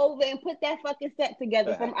have went over and put that fucking set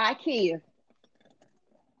together from IKEA,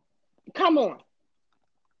 come on,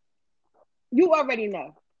 you already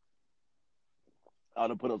know. I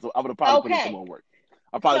would have probably put in some Okay, more work.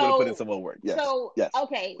 I probably would have put in so some more work. Yes, so yes,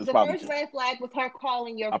 okay, it's the probably first true. red flag was her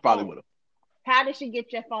calling your I probably phone. would have. How did she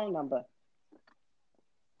get your phone number?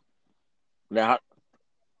 Now,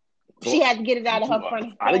 She so, had to get it out of her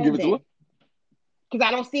friend's I didn't give phone it to her. then, because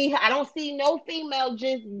I don't see no female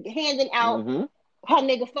just handing out Mm-hmm. her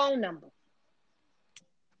nigga phone number.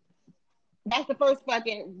 That's the first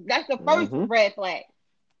Mm-hmm. red flag.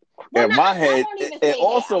 Well, In not my I head, won't even and say that. I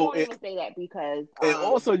also, won't even say that because and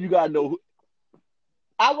also, you gotta know.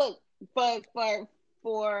 I would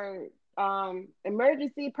for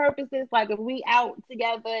emergency purposes, like if we out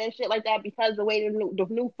together and shit like that, because the way the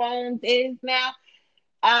new phones is now,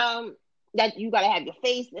 that you gotta have your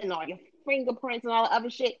face and all your fingerprints and all the other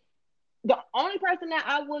shit. The only person that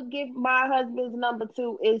I would give my husband's number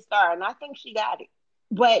to is Star, and I think she got it.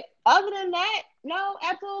 But other than that, no,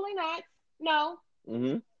 absolutely not. No,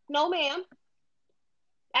 Mm-hmm. no, ma'am,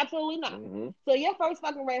 absolutely not. Mm-hmm. So your first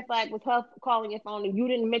fucking red flag was her calling your phone, and you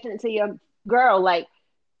didn't mention it to your girl. Like,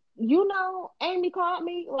 Amy called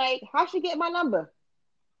me. Like, how she get my number?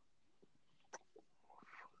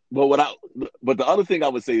 But what I, but the other thing I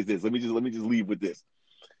would say is this. Let me just leave with this.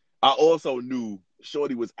 I also knew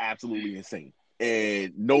Shorty was absolutely insane,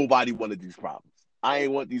 and nobody wanted these problems. I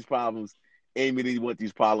ain't want these problems. Amy didn't want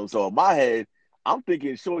these problems. So in my head, I'm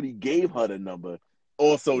thinking Shorty gave her the number,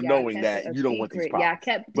 also Y'all knowing kept it that a you don't want these secret. Y'all problems.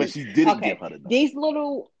 kept But this. she didn't give Okay, her the number. these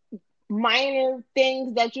little minor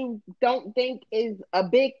things that you don't think is a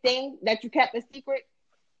big thing that you kept a secret,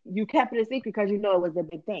 you kept it a secret because you know it was a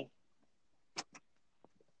big thing.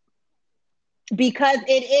 Because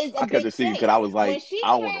it is I a kept big it secret thing. because I was When like, she I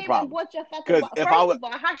don't want no came and problem. bought your fucking Because if I first was, of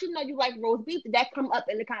all, how she know you like roast beef? Did that come up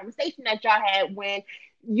in the conversation that y'all had when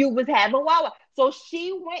you was having Wawa? So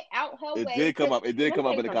she went out her it way did come to up. It did let me come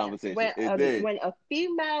tell up you in the something. conversation. It did. When a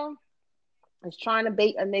female is trying to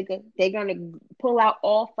bait a nigga, they're gonna pull out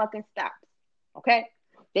all fucking stops. Okay?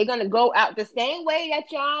 They're gonna go out the same way that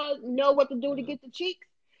y'all know what to do to get the cheeks.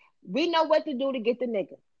 We know what to do to get the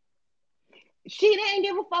nigga. She didn't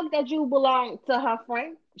give a fuck that you belonged to her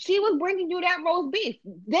friend. She was bringing you that roast beef.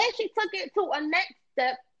 Then she took it to a next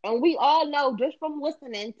step. And we all know just from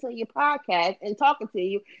listening to your podcast and talking to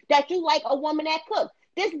you that you like a woman that cooks.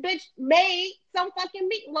 This bitch made some fucking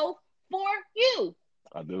meatloaf for you.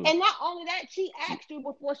 I do. And not only that, she asked you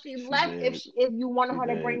before she left did. if you wanted her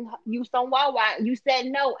to did. bring you some Wawa. You said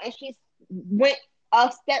no, and she went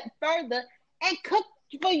a step further and cooked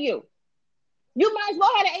for you. You might as well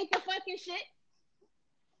have ate the fucking shit.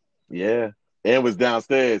 Yeah. And it was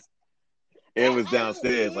downstairs. It And was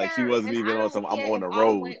downstairs. Like she wasn't and even I on don't some, I'm care on if the I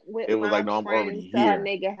road. went with It was like, my no, I'm already friend to her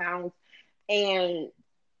here. nigga house and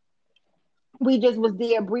we just was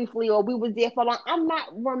there briefly or we was there for long. I'm not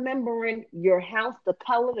remembering your house, the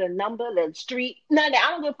color, the number, the street. None of that.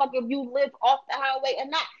 I don't give a fuck if you live off the highway or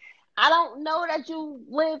not. I don't know that you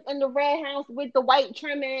live in the red house with the white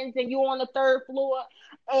trimmings and you on the third floor.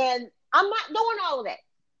 And I'm not doing all of that.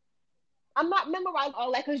 I'm not memorizing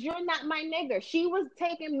all that because you're not my nigga. She was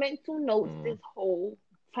taking mental notes this whole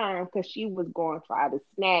time because she was going to try to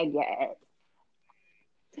snag your ass.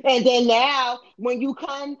 And then now, when you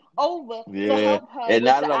come over to help her And with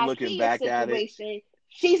now the that I'm looking IKEA back at it, situation,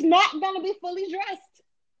 she's not going to be fully dressed.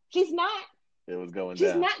 She's not. it was going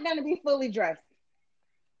She's down. not going to be fully dressed.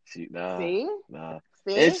 Nah. See?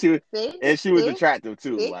 And See? she was attractive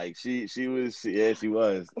too. See? Like she was. Yeah, she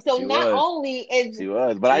was. So she not was. only is She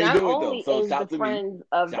was. But I didn't not do it though. only So is the shout to me. friends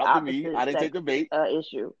of the Shout to me. I opposite didn't sex take the bait.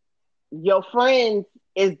 issue. Your friends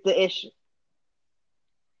is the issue.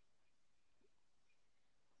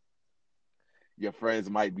 Your friends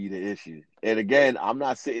might be the issue. And again, I'm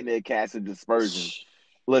not sitting there casting dispersions.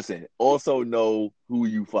 Listen, also know who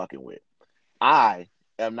you fucking with. I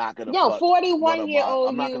am not gonna Yo, fuck one of my. 41-year-old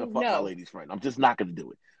I'm not gonna you fuck my know. lady's friend. I'm just not gonna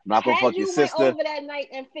do it. I'm not gonna Had fuck your you went sister. over that night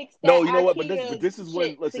and fixed that No, you know what? But IKEA this is when.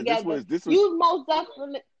 shit Listen, together, this was. you most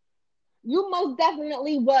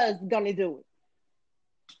definitely was gonna do it.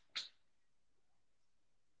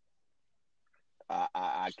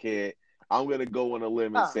 I can't. I'm gonna go on a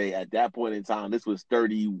limb and say at that point in time, this was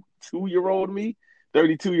 32-year-old me.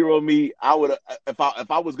 32-year-old me. I would if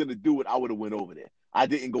I was gonna do it, I would have went over there. I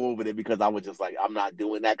didn't go over there because I was just like, I'm not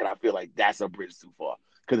doing that because I feel like that's a bridge too far.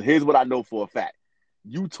 Because here's what I know for a fact.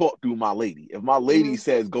 You talk through my lady. If my lady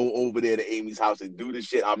says go over there to Amy's house and do this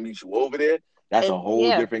shit, I'll meet you over there. That's a whole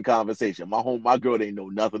different conversation. My girl didn't know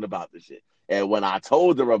nothing about this shit. And when I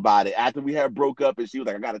told her about it, after we had broke up and she was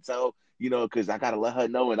like, I gotta tell, because I gotta let her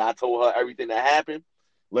know. And I told her everything that happened.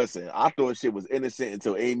 Listen, I thought shit was innocent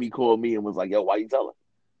until Amy called me and was like, yo, why you tell her?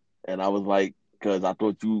 And I was like, because I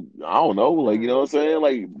thought I don't know, like, you know what I'm saying?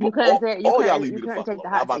 Like, y'all leave me the fuck alone.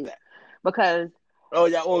 How about that? Because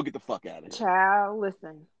y'all all get the fuck out of here. Child,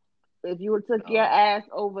 listen. If you would took your ass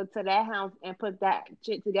over to that house and put that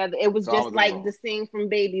shit together, it was just like the scene from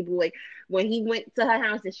Baby Boy when he went to her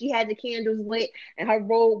house and she had the candles lit and her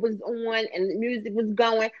robe was on and the music was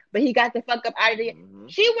going, but he got the fuck up out of there.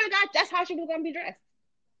 She would have got. That's how she was gonna be dressed.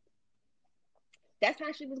 That's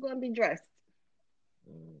how she was gonna be dressed.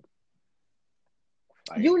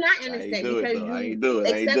 You're not innocent because you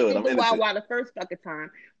accepted the Wawa the first fucking time.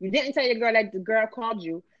 You didn't tell your girl that the girl called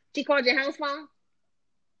you. She called your house phone.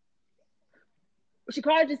 She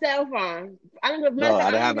called your cell phone. I don't know if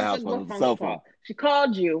I didn't have a house phone. It was a cell phone. She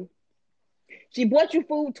called you. She bought you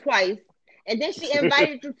food twice, and then she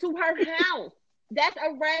invited you to her house. That's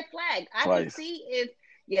a red flag. I can see if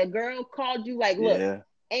your girl called you like, look,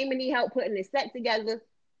 Amy need help putting this set together.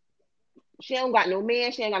 She don't got no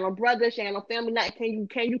man. She ain't got no brother. She ain't got no family. Nothing.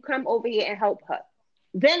 Can you come over here and help her?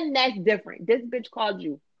 Then that's different. This bitch called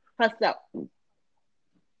you herself.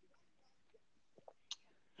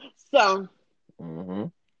 So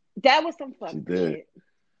that was some fucking shit.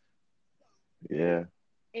 Yeah.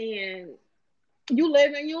 And you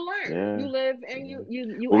live and you learn. Yeah. You live and you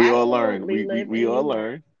we all learn. We all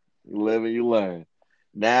learn. You live and you learn.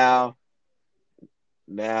 Now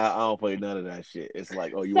I don't play none of that shit. It's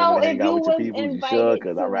like, oh, you want me to hang out with your people? You sure?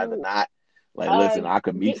 Because I'd rather not. Like, listen, I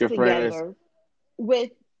could meet get your friends. together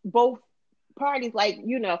with both parties. Like,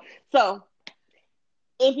 so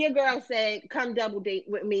if your girl said, come double date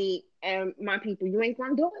with me and my people, you ain't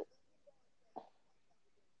gonna do it.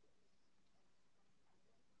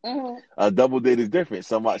 A double date is different.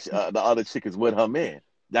 Somebody, the other chick is with her man.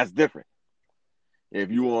 That's different.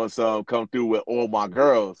 If you want some come through with all my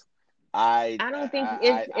girls, I I don't think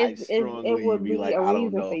I I it strongly would be be like, a I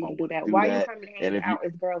don't reason know for if you I to do want to that. do Why you that. coming And hanging if you, out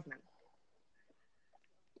as girls now?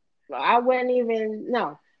 I wouldn't even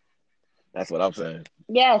no. that's what I'm saying.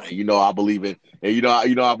 Yes. And I believe in, and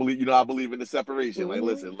I believe in the separation. Like,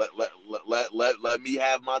 listen, let me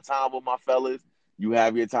have my time with my fellas. You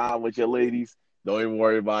have your time with your ladies. Don't even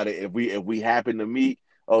worry about it. If we happen to meet,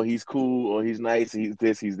 oh, he's cool, or he's nice, he's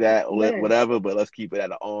this, he's that, or Yeah. whatever. But let's keep it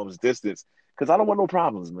at an arm's distance, because I don't want no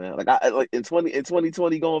problems, man. Like, I like in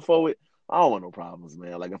 2020 going forward, I don't want no problems,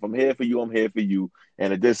 man. Like, if I'm here for you, I'm here for you.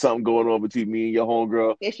 And if there's something going on between me and your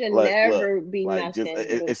homegirl, It should look, never be like, just nothing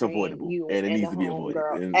it's between avoidable, you and it and needs the to be avoided,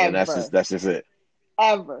 homegirl and ever. that's just it.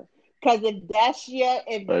 Ever. Because if that's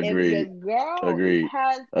if the Agreed. girl Agreed.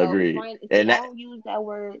 has a Agreed. friend, see, And I that. don't use that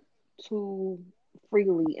word too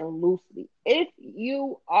freely and loosely. If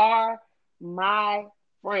you are my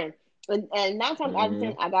friend, and 9 times out of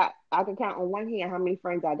 10, Mm-hmm. I can count on one hand how many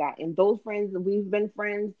friends I got, and those friends we've been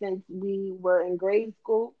friends since we were in grade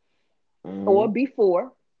school or Mm-hmm.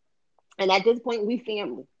 before, and at this point we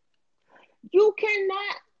family. You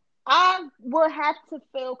cannot. I will have to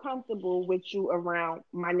feel comfortable with you around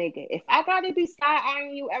my nigga. If I gotta be side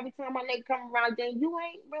eyeing you every time my nigga come around, then you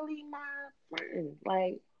ain't really my friend.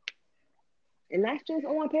 Like, and that's just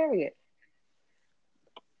on period.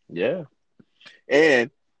 Yeah.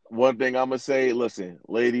 And one thing I'm gonna say, listen,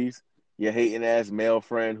 ladies, your hating ass male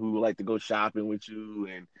friend who like to go shopping with you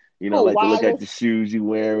and Oh, like to look at Wallace. the shoes you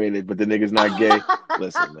wearing, but the nigga's not gay.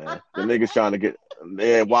 Listen, man, the nigga's trying to get,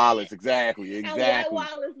 yeah, Wallace, exactly, And what exactly.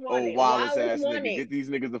 Wallace Oh, wanted? Wallace Wallace ass nigga, wanted. get these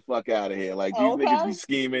niggas the fuck out of here. Like, these niggas be Okay.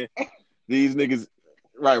 scheming. These niggas,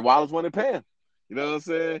 right? Wallace wanted Pam. You know what I'm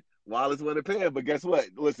saying? Wallace wanted Pam, but guess what?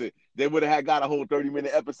 Listen, they would have had got a whole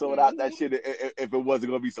 30-minute episode out that Hmm. shit if it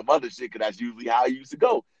wasn't gonna be some other shit, because that's usually how it used to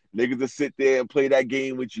go. Niggas will sit there and play that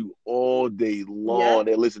game with you all day long. Yep.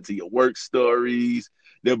 They listen to your work stories.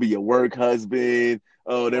 They'll be your work husband.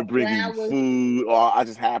 Oh, they're Or bringing you flowers. food. Or I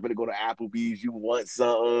just happen to go to Applebee's. You want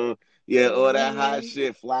something? Yeah, all that hot Hmm.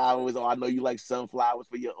 shit. Flowers. Oh, I know you like sunflowers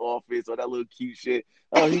for your office. Or that little cute shit.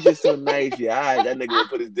 Oh, he's just so nice. Yeah, all right. That nigga will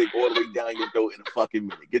put his dick all the way down your throat in a fucking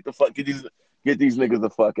minute. Get these niggas the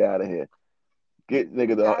fuck out of here. Get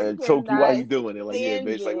nigga I and choke you while cannot you doing it. Like, yeah, stand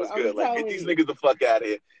bitch. Like, you. what's I'm good? Like, get telling these you. niggas the fuck out of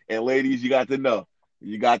here. And ladies, you got to know.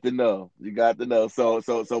 You got to know. You got to know. So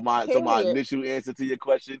my Period. initial answer to your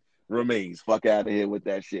question remains: fuck out of here with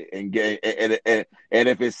that shit. And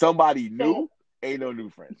if it's somebody So new, ain't no new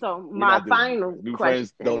friends, man. So We're my not doing new friends. final New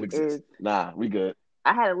friends don't question is: exist. Nah, we good.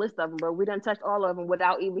 I had a list of them, but we done touched all of them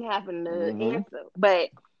without even having to Mm-hmm. answer, but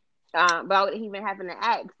without even having to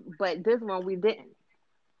ask. But this one we didn't.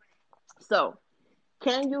 So,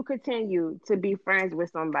 can you continue to be friends with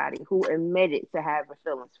somebody who admitted to having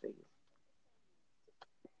feelings for you?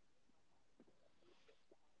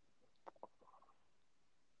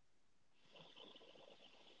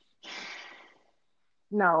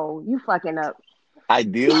 No, you fucking up.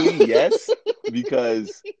 Ideally, yes,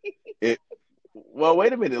 because it. Well,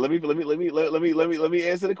 wait a minute. Let me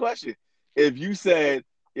answer the question. If you said,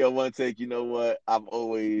 "Yo, one take," you know what? I've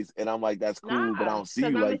always, and I'm like, that's cool, but I Nah, don't see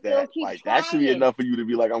because you I'm gonna like still that. keep Like, that should be trying. enough for you to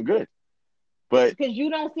be like, I'm good. But Because you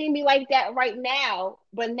don't see me like that right now.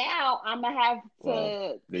 But now I'm gonna have well,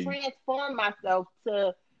 to they, transform myself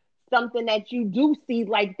to something that you do see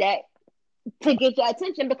like that to get your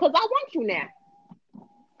attention because I want you now.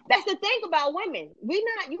 That's the thing about women. We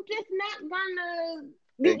not you just not gonna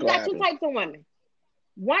ain't you gonna got two happen. types of women.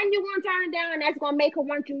 One you gonna turn down and that's gonna make her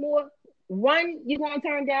want you more. One you gonna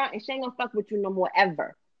turn down and she ain't gonna fuck with you no more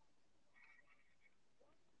ever.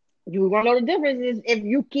 You gonna know the difference is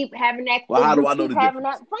Well, if how do you I know keep the having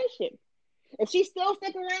that difference? friendship. If she still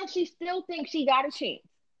stick around, she still thinks she got a chance.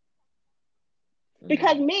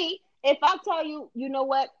 Because Mm, me, if I tell you, you know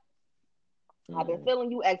what, I've been mm,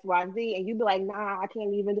 feeling you X, Y, and Z, and you be like, nah, I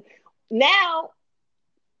can't even. Now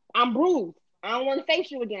I'm bruised. I don't want to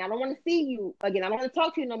face you again. I don't want to see you again. I don't want to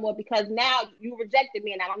talk to you no more because now you rejected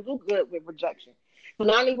me and I don't do good with rejection. So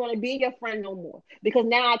now I don't even want to be your friend no more because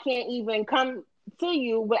now I can't even come to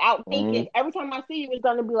you without thinking mm. every time I see you, it's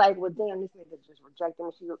going to be like, well, damn, this nigga just rejected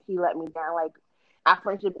me. He let me down. Like, our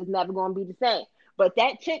friendship is never going to be the same. But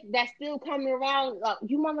that chick that's still coming around,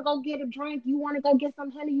 you want to go get a drink, you want to go get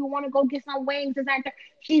some honey, you want to go get some wings, and that,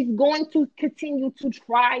 she's going to continue to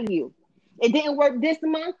try you It didn't work this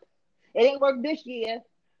month. It didn't work this year.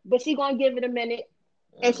 But she gonna give it a minute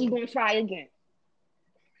and she gonna try again.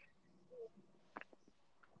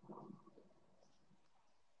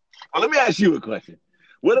 Well, let me ask you a question.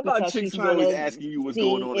 What about Because chicks she's who's trying always to asking you what's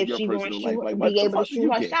going see on in if your she gonna personal life? shoot, Like, what be the able to fuck do shoot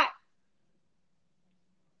you her care? shot.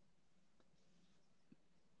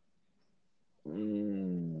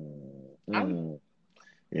 Mm, I'm mm.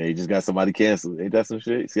 Yeah, you just got somebody canceled. Ain't that some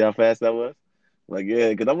shit? See how fast that was? Like, yeah,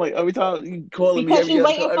 because I'm like, every time you calling me, because every she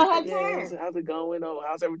other call, waiting for everything, her yeah, turn. how's it going? Oh,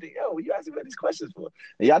 how's everything? Yo, you asking me these questions for?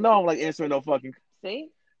 And y'all know I'm like answering no fucking. See?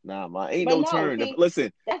 Nah, man, ain't But no no, turn. see,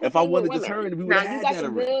 Listen, that's the if I thing with wanted to women. turn, we would Now have you had got that the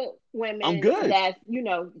already. good I'm women good. that's,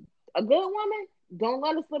 a good woman, don't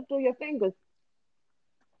let it slip through your fingers.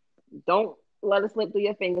 Don't let it slip through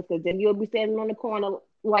your fingers, because then you'll be standing on the corner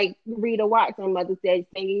like Rita Watts on Mother's Day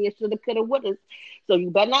singing you shoulda, coulda, woulda. So you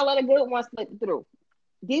better not let a good one slip through.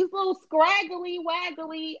 These little scraggly,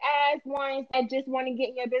 waggly ass ones that just want to get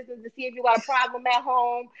in your business to see if you got a problem at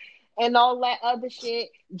home and all that other shit,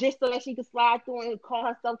 just so that she can slide through and call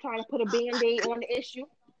herself trying to put a band-aid on the issue.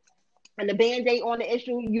 And the band-aid on the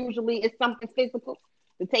issue usually is something physical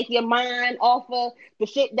to take your mind off of the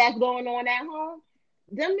shit that's going on at home.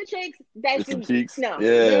 Them the chicks that It's some you cheeks. no, we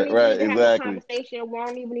Yeah, don't even right, need to have a exactly. conversation. We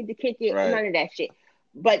don't even need to kick it. Right. None of that shit.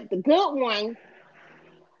 But the good ones,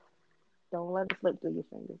 don't let it slip through your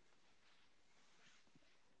fingers.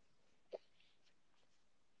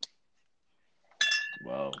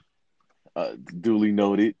 Well, duly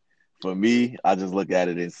noted. For me, I just look at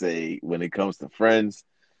it and say, when it comes to friends,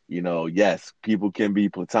 yes, people can be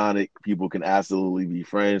platonic, people can absolutely be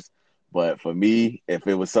friends. But for me, if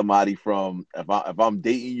it was somebody from, if I'm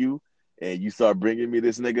dating you and you start bringing me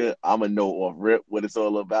this nigga, I'ma know off rip what it's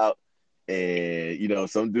all about. And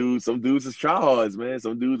some dudes is tryhards, man.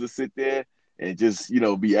 Some dudes will sit there and just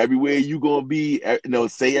be everywhere you gonna be,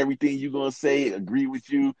 say everything you gonna say, agree with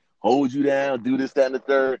you, hold you down, do this, that, and the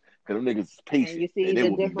third. Cause them niggas is And patient you see and they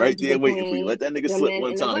the will be right difference there waiting for you. between Let that nigga the slip men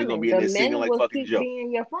one and the time. He's gonna women. be in The there singing men like will fucking keep Joe.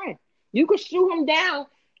 being your friend. You could shoot him down,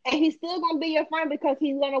 and he's still gonna be your friend because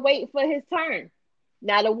he's gonna wait for his turn.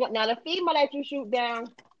 Now the female that you shoot down,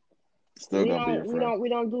 Still we gonna be don't your we friend. don't we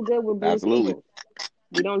don't do good with bruised Absolutely. egos.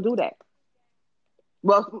 We don't do that.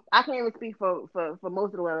 Well, I can't even speak for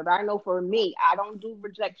most of the women, but I know for me, I don't do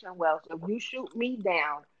rejection well. So if you shoot me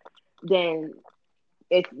down, then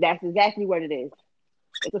that's exactly what it is.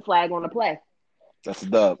 It's a flag on the play. That's a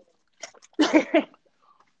dub.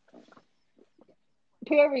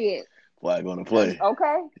 Period. Flag on the play.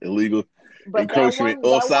 Okay. Illegal But that encroachment, one,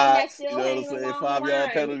 that one that's offsides. You still know what I'm hanging saying? along the 5 yard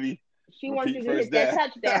line, penalty. she wants Repeat you to first hit that down.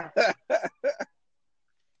 touchdown.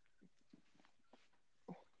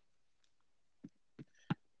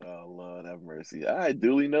 Oh Lord have mercy. All right,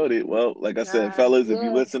 duly noted. Well, like I said, Nah, fellas, if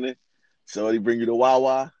you yeah, listening, Shorty bring you the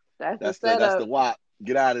Wawa. that's the That's the setup. WAP.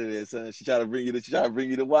 Get out of there, son. She try to bring you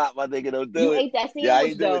the WAP. My nigga don't You do it. ate that Yeah, I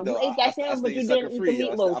sandwich ain't do it though. You though. ate I, that I, I sandwich, but stayed you sucker didn't eat the free.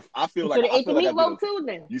 Yo. meatloaf. I feel You like should have I ate the feel like I did meatloaf okay. too.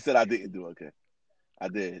 Then You said I didn't do okay. I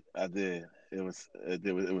did. I did. It was the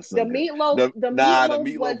so good. meatloaf, the The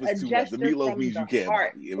meatloaf was meatloaf was a too much. The gesture meatloaf from means the you care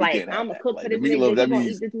heart. about me, and we Like can't have I'm gonna that. cook for Like the this nigga. meatloaf, He that gonna eat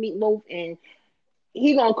means this meatloaf, and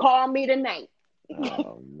he gonna call me tonight.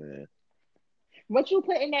 oh man, What you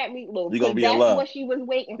put in that meatloaf? you're gonna Because be in that's love. what she was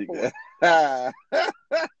waiting for. yeah,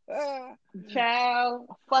 Child,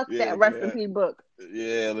 fuck that yeah, recipe book.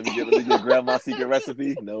 yeah. Let me get grandma's secret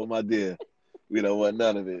recipe. No, my dear, we don't want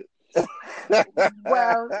none of it.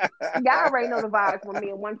 Well, y'all already know the vibes when me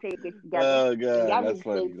and one take it together. Oh And God, y'all that's need to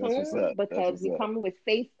stay funny. That's what's tuned up. That's because what's we up. coming with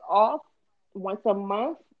Face Off once a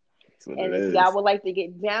month. That's what it And if y'all is. would like to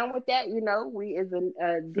get down with that, we is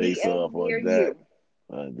a Face DM off near on that. you.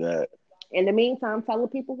 On that. In the meantime, tell the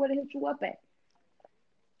people where to hit you up at.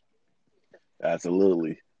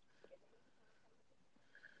 Absolutely.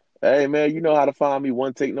 Hey man, you know how to find me.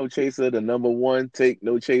 One Take No Chaser, the number one Take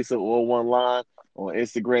No Chaser, or one line on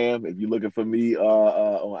Instagram. If you're looking for me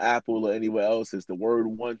on Apple or anywhere else, it's the word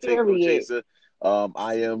One Take No Period. Chaser.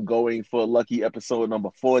 I am going for lucky episode number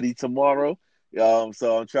 40 tomorrow.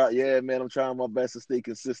 So I'm trying, yeah, man, I'm trying my best to stay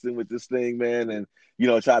consistent with this thing, man, and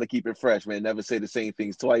try to keep it fresh, man. Never say the same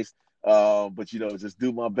things twice. But just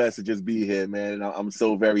do my best to just be here, man. And I'm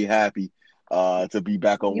so very happy to be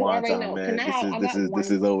back on You Wine already Time, know. Can man. I This have is I this got is this one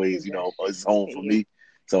is always, suggestion it's home to for you. me.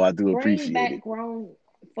 So I do Bring appreciate back it. grown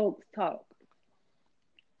folks talk.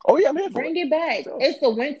 Oh yeah, I'm here for it. Bring it back. Sure. It's the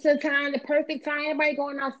winter time, the perfect time. Everybody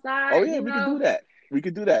going Oh outside, yeah, we could do that. We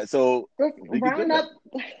could do that. So Just we could do that.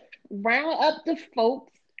 round up the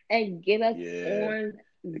folks and get us Yeah. on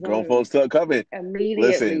The grown Zoom folks start coming. Listen,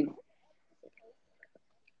 immediately.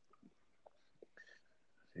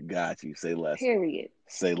 Got you. Say less. Period.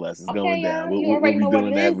 Say less. It's Okay, going down. y'all. We'll, You we'll, we'll already be know what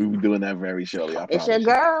doing it that. is. We'll be doing that very shortly. I It's your promise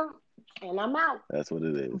you. girl, and I'm out. That's what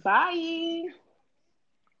it is. Bye.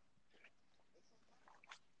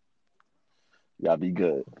 Y'all be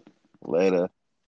good. Later.